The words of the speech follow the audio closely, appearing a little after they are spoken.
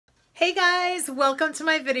Hey guys, welcome to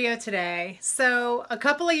my video today. So a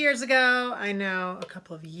couple of years ago, I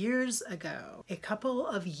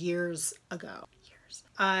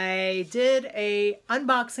did a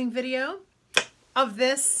unboxing video of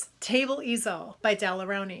this table easel by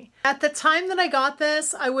Rowney. At the time that I got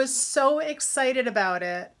this, I was so excited about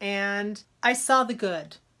it and I saw the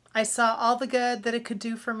good. I saw all the good that it could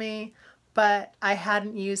do for me, but I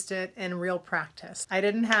hadn't used it in real practice. I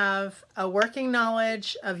didn't have a working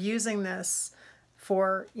knowledge of using this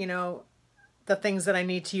for, the things that I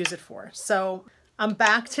need to use it for. So I'm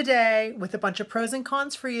back today with a bunch of pros and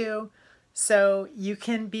cons for you so you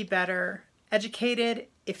can be better educated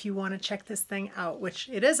if you want to check this thing out, which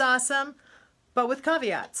it is awesome, but with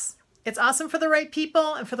caveats. It's awesome for the right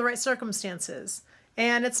people and for the right circumstances.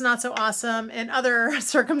 And it's not so awesome in other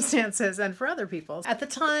circumstances and for other people. At the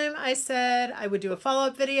time, I said I would do a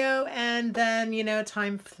follow-up video, and then,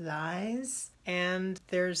 time flies and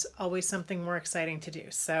there's always something more exciting to do.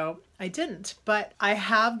 So I didn't, but I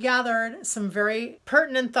have gathered some very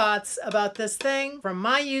pertinent thoughts about this thing from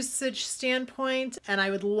my usage standpoint, and I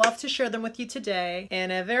would love to share them with you today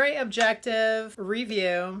in a very objective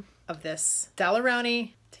review of this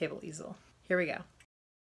Rowney table easel. Here we go.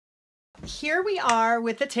 Here we are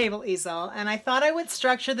with the table easel, and I thought I would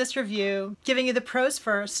structure this review giving you the pros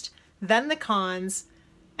first, then the cons,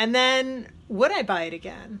 and then would I buy it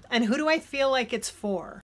again? And who do I feel like it's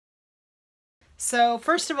for? So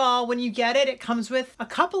first of all, when you get it, it comes with a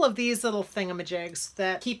couple of these little thingamajigs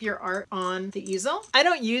that keep your art on the easel. I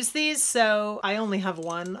don't use these, so I only have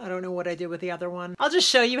one. I don't know what I did with the other one. I'll just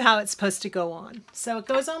show you how it's supposed to go on. So it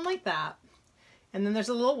goes on like that, and then there's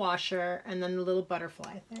a little washer, and then the little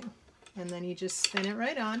butterfly thing. And then you just spin it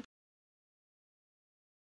right on.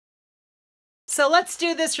 So let's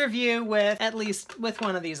do this review with at least with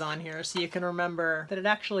one of these on here so you can remember that it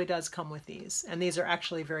actually does come with these, and these are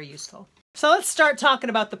actually very useful. So let's start talking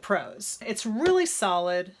about the pros. It's really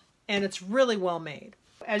solid and it's really well made.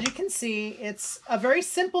 As you can see, it's a very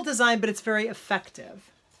simple design, but it's very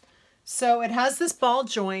effective. So it has this ball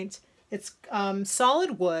joint. It's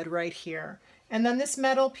solid wood right here. And then this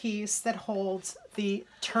metal piece that holds the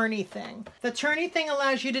turny thing. The turny thing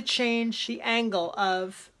allows you to change the angle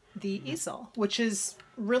of the easel, which is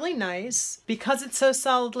really nice because it's so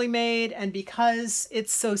solidly made and because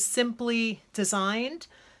it's so simply designed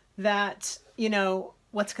that,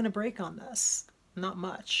 what's going to break on this? Not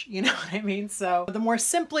much, you know what I mean? So the more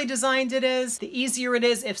simply designed it is, the easier it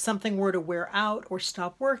is if something were to wear out or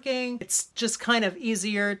stop working. It's just kind of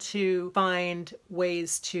easier to find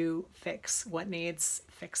ways to fix what needs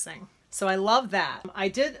fixing. So I love that. I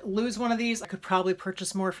did lose one of these. I could probably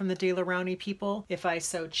purchase more from the Rowney people if I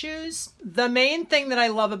so choose. The main thing that I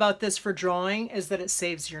love about this for drawing is that it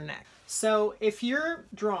saves your neck. So if you're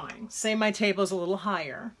drawing, say my table's a little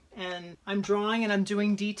higher, and I'm drawing and I'm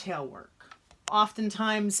doing detail work.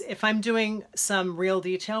 Oftentimes, if I'm doing some real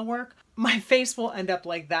detail work, my face will end up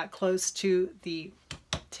like that close to the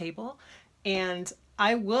table, and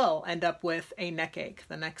I will end up with a neck ache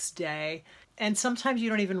the next day. And sometimes you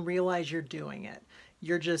don't even realize you're doing it.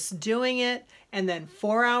 You're just doing it, and then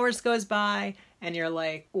 4 hours goes by, and you're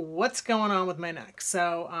like, what's going on with my neck?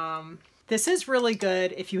 So this is really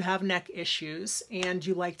good if you have neck issues and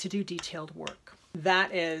you like to do detailed work.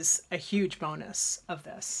 That is a huge bonus of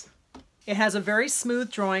this. It has a very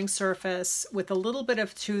smooth drawing surface with a little bit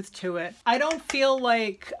of tooth to it. I don't feel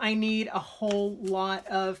like I need a whole lot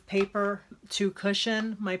of paper to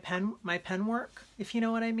cushion my pen work, if you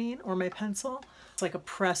know what I mean, or my pencil. It's like a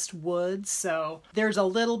pressed wood, so there's a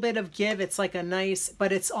little bit of give. It's like a nice,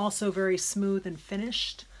 but it's also very smooth and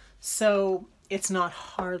finished. So it's not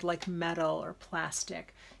hard like metal or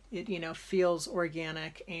plastic. It, feels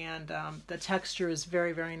organic, and the texture is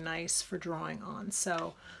very, very nice for drawing on.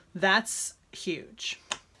 So that's huge.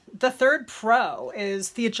 The third pro is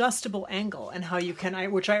the adjustable angle and how you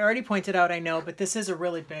can, which I already pointed out, I know, but this is a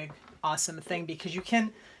really big, awesome thing because you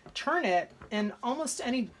can turn it in almost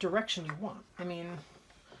any direction you want. I mean,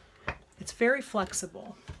 it's very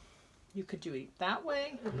flexible. You could do it that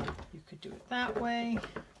way. You could do it that way.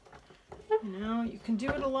 You can do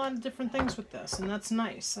it a lot of different things with this, and that's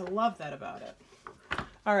nice. I love that about it.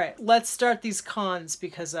 All right, let's start these cons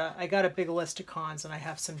because I got a big list of cons and I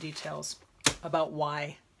have some details about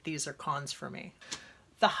why these are cons for me.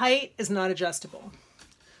 The height is not adjustable.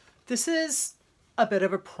 This is a bit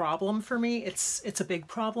of a problem for me. It's a big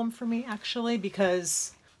problem for me actually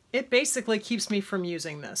because it basically keeps me from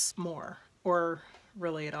using this more or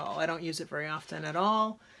really at all. I don't use it very often at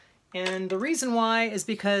all. And the reason why is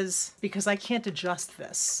because I can't adjust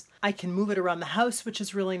this. I can move it around the house, which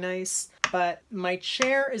is really nice. But my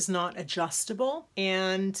chair is not adjustable,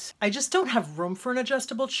 and I just don't have room for an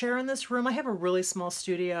adjustable chair in this room. I have a really small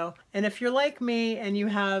studio, and if you're like me and you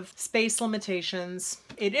have space limitations,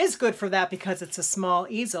 it is good for that because it's a small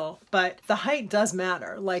easel, but the height does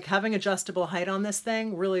matter. Like, having adjustable height on this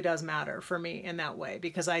thing really does matter for me in that way,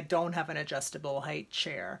 because I don't have an adjustable height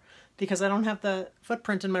chair because I don't have the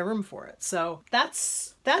footprint in my room for it. So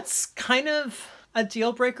that's kind of a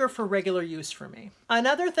deal breaker for regular use for me.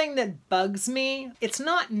 Another thing that bugs me, it's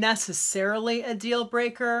not necessarily a deal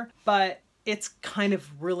breaker, but it's kind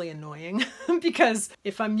of really annoying because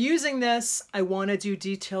if I'm using this, I want to do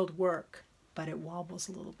detailed work, but it wobbles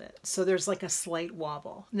a little bit. So there's like a slight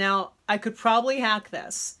wobble. Now, I could probably hack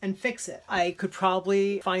this and fix it. I could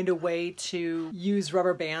probably find a way to use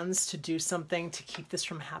rubber bands to do something to keep this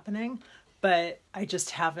from happening, but I just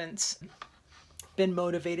haven't been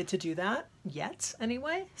motivated to do that yet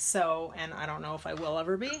anyway. So, and I don't know if I will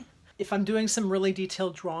ever be. If I'm doing some really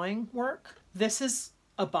detailed drawing work, this is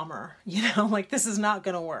a bummer, you know, like this is not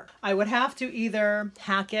gonna work. I would have to either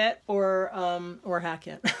hack it or hack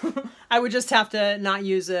it. I would just have to not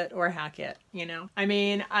use it or hack it, you know? I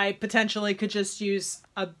mean, I potentially could just use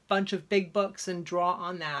a bunch of big books and draw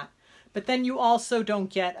on that, but then you also don't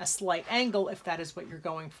get a slight angle if that is what you're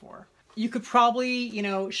going for. You could probably, you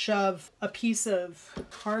know, shove a piece of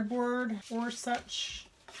cardboard or such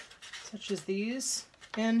as these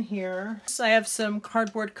in here. So I have some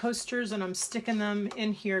cardboard coasters and I'm sticking them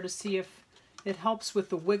in here to see if it helps with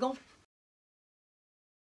the wiggle.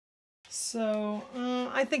 So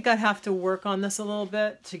I think I'd have to work on this a little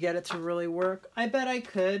bit to get it to really work. I bet I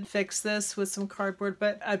could fix this with some cardboard,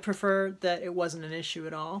 but I'd prefer that it wasn't an issue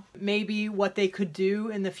at all. Maybe what they could do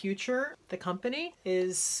in the future, the company,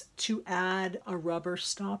 is to add a rubber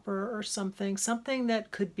stopper or something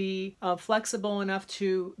that could be flexible enough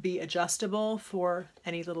to be adjustable for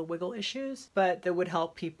any little wiggle issues, but that would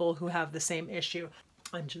help people who have the same issue.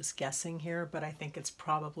 I'm just guessing here, but I think it's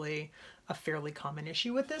probably a fairly common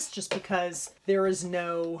issue with this just because there is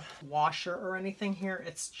no washer or anything here.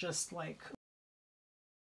 It's just like,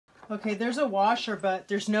 okay, there's a washer, but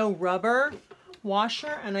there's no rubber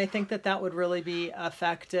washer. And I think that that would really be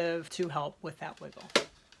effective to help with that wiggle.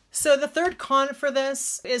 So the third con for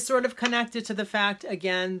this is sort of connected to the fact,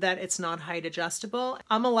 again, that it's not height adjustable.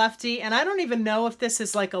 I'm a lefty, and I don't even know if this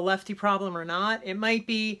is like a lefty problem or not. It might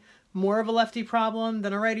be more of a lefty problem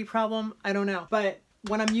than a righty problem. I don't know. But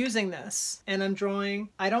when I'm using this and I'm drawing,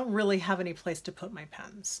 I don't really have any place to put my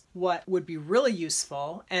pens. What would be really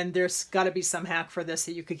useful, and there's got to be some hack for this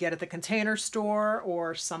that you could get at the Container Store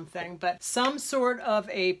or something, but some sort of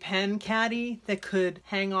a pen caddy that could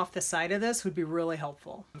hang off the side of this would be really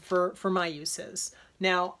helpful for my uses.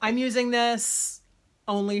 Now, I'm using this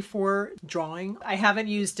only for drawing. I haven't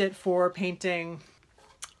used it for painting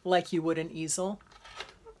like you would an easel.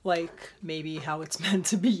 Like maybe how it's meant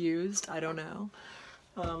to be used. I don't know.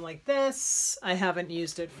 Like this, I haven't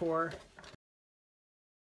used it for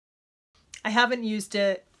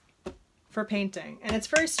painting. And it's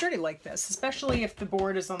very sturdy like this, especially if the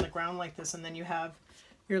board is on the ground like this and then you have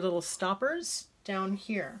your little stoppers down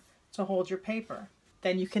here to hold your paper.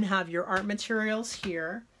 Then you can have your art materials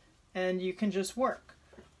here and you can just work.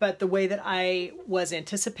 But the way that I was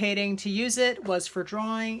anticipating to use it was for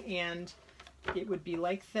drawing, and it would be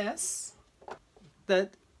like this. The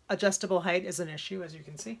adjustable height is an issue, as you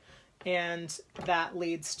can see, and that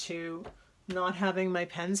leads to not having my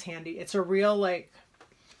pens handy. It's a real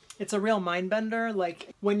mind bender. Like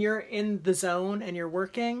when you're in the zone and you're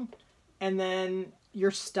working and then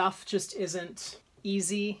your stuff just isn't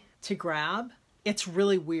easy to grab, it's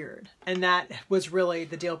really weird. And that was really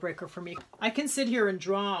the deal breaker for me. I can sit here and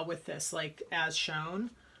draw with this like as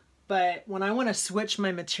shown, but when I want to switch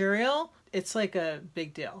my material, it's like a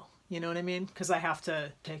big deal. You know what I mean? Because I have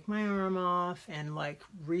to take my arm off and like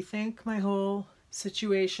rethink my whole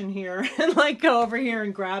situation here and like go over here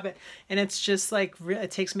and grab it. And it's just like,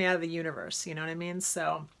 it takes me out of the universe. You know what I mean?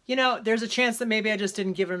 So, you know, there's a chance that maybe I just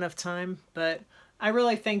didn't give it enough time, but I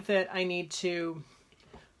really think that I need to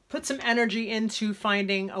put some energy into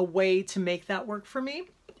finding a way to make that work for me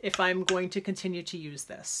if I'm going to continue to use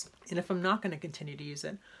this. And if I'm not going to continue to use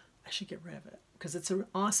it, I should get rid of it because it's an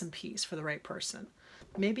awesome piece for the right person.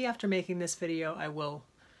 Maybe after making this video, I will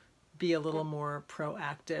be a little more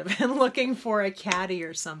proactive and looking for a caddy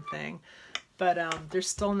or something. But there's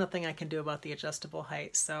still nothing I can do about the adjustable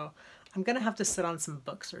height, so I'm going to have to sit on some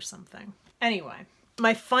books or something. Anyway,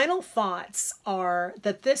 my final thoughts are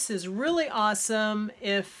that this is really awesome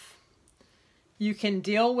if you can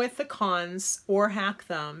deal with the cons or hack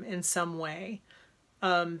them in some way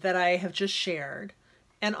that I have just shared.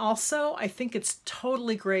 And also, I think it's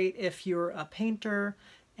totally great if you're a painter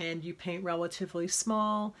and you paint relatively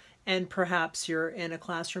small and perhaps you're in a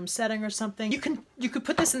classroom setting or something. You could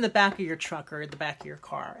put this in the back of your truck or the back of your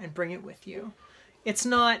car and bring it with you. It's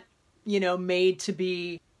not, you know, made to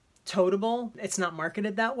be toteable. It's not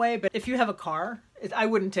marketed that way, but if you have a car, I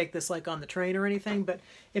wouldn't take this like on the train or anything, but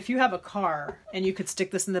if you have a car and you could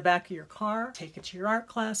stick this in the back of your car, take it to your art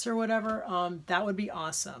class or whatever, that would be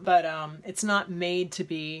awesome. But it's not made to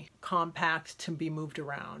be compact to be moved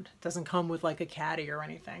around. It doesn't come with like a caddy or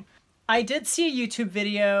anything. I did see a YouTube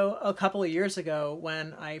video a couple of years ago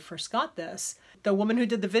when I first got this. The woman who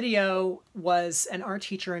did the video was an art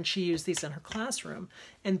teacher and she used these in her classroom.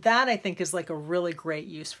 And that I think is like a really great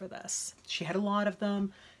use for this. She had a lot of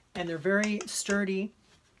them and they're very sturdy.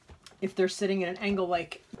 If they're sitting at an angle,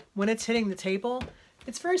 like when it's hitting the table,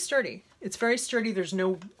 it's very sturdy. It's very sturdy. There's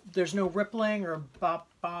no rippling or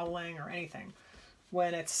bobbling or anything.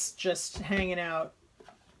 When it's just hanging out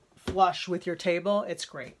flush with your table, it's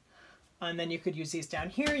great. And then you could use these down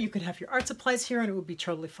here. You could have your art supplies here and it would be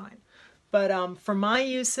totally fine. But for my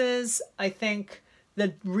uses, I think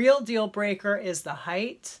the real deal breaker is the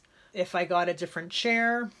height. If I got a different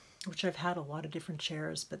chair, which I've had a lot of different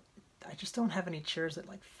chairs, but I just don't have any chairs that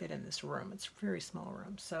like fit in this room. It's a very small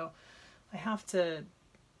room. So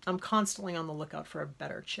I'm constantly on the lookout for a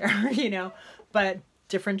better chair, you know, but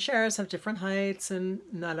different chairs have different heights and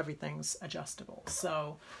not everything's adjustable.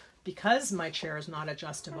 So because my chair is not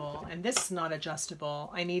adjustable and this is not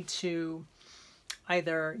adjustable, I need to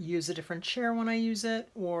either use a different chair when I use it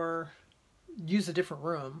or use a different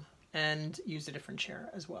room and use a different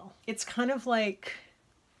chair as well. It's kind of like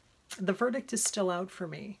the verdict is still out for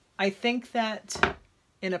me. I think that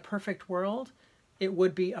in a perfect world, it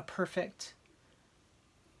would be a perfect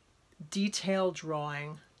detailed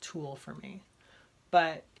drawing tool for me.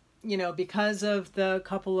 But, you know, because of the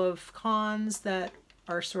couple of cons that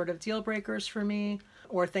are sort of deal breakers for me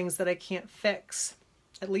or things that I can't fix,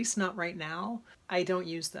 at least not right now, I don't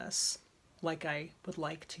use this like I would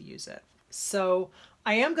like to use it. So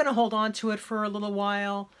I am going to hold on to it for a little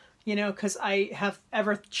while, you know, because I have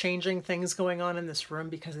ever-changing things going on in this room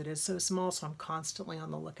because it is so small, so I'm constantly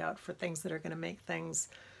on the lookout for things that are going to make things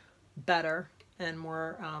better and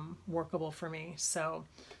more workable for me. So,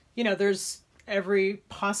 you know, there's every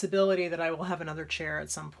possibility that I will have another chair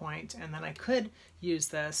at some point, and then I could use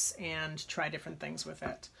this and try different things with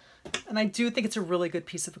it. And I do think it's a really good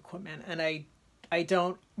piece of equipment, and I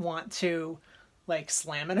don't want to like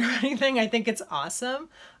slam it or anything. I think it's awesome.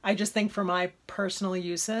 I just think for my personal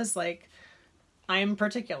uses, like I'm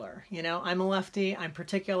particular, you know, I'm a lefty, I'm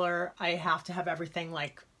particular. I have to have everything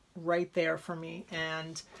like right there for me.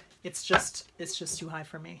 And it's just too high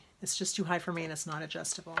for me. It's just too high for me and it's not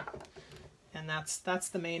adjustable. And that's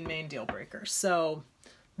the main deal breaker. So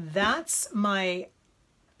that's my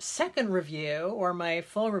second review, or my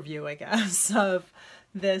full review, I guess, of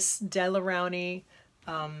this De La Rowney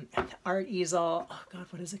art easel. Oh God,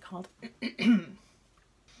 what is it called?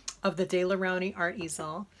 Of the De La Rowney art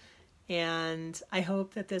easel. And I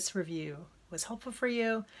hope that this review was helpful for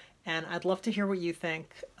you, and I'd love to hear what you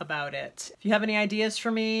think about it. If you have any ideas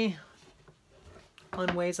for me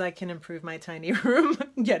on ways I can improve my tiny room,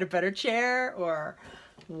 get a better chair or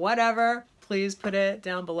whatever, please put it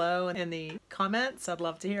down below in the comments. I'd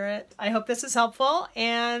love to hear it. I hope this is helpful,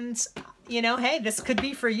 and you know, hey, this could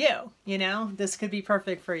be for you, you know, this could be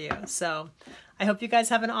perfect for you. So I hope you guys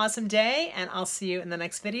have an awesome day, and I'll see you in the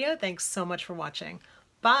next video. Thanks so much for watching.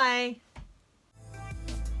 Bye.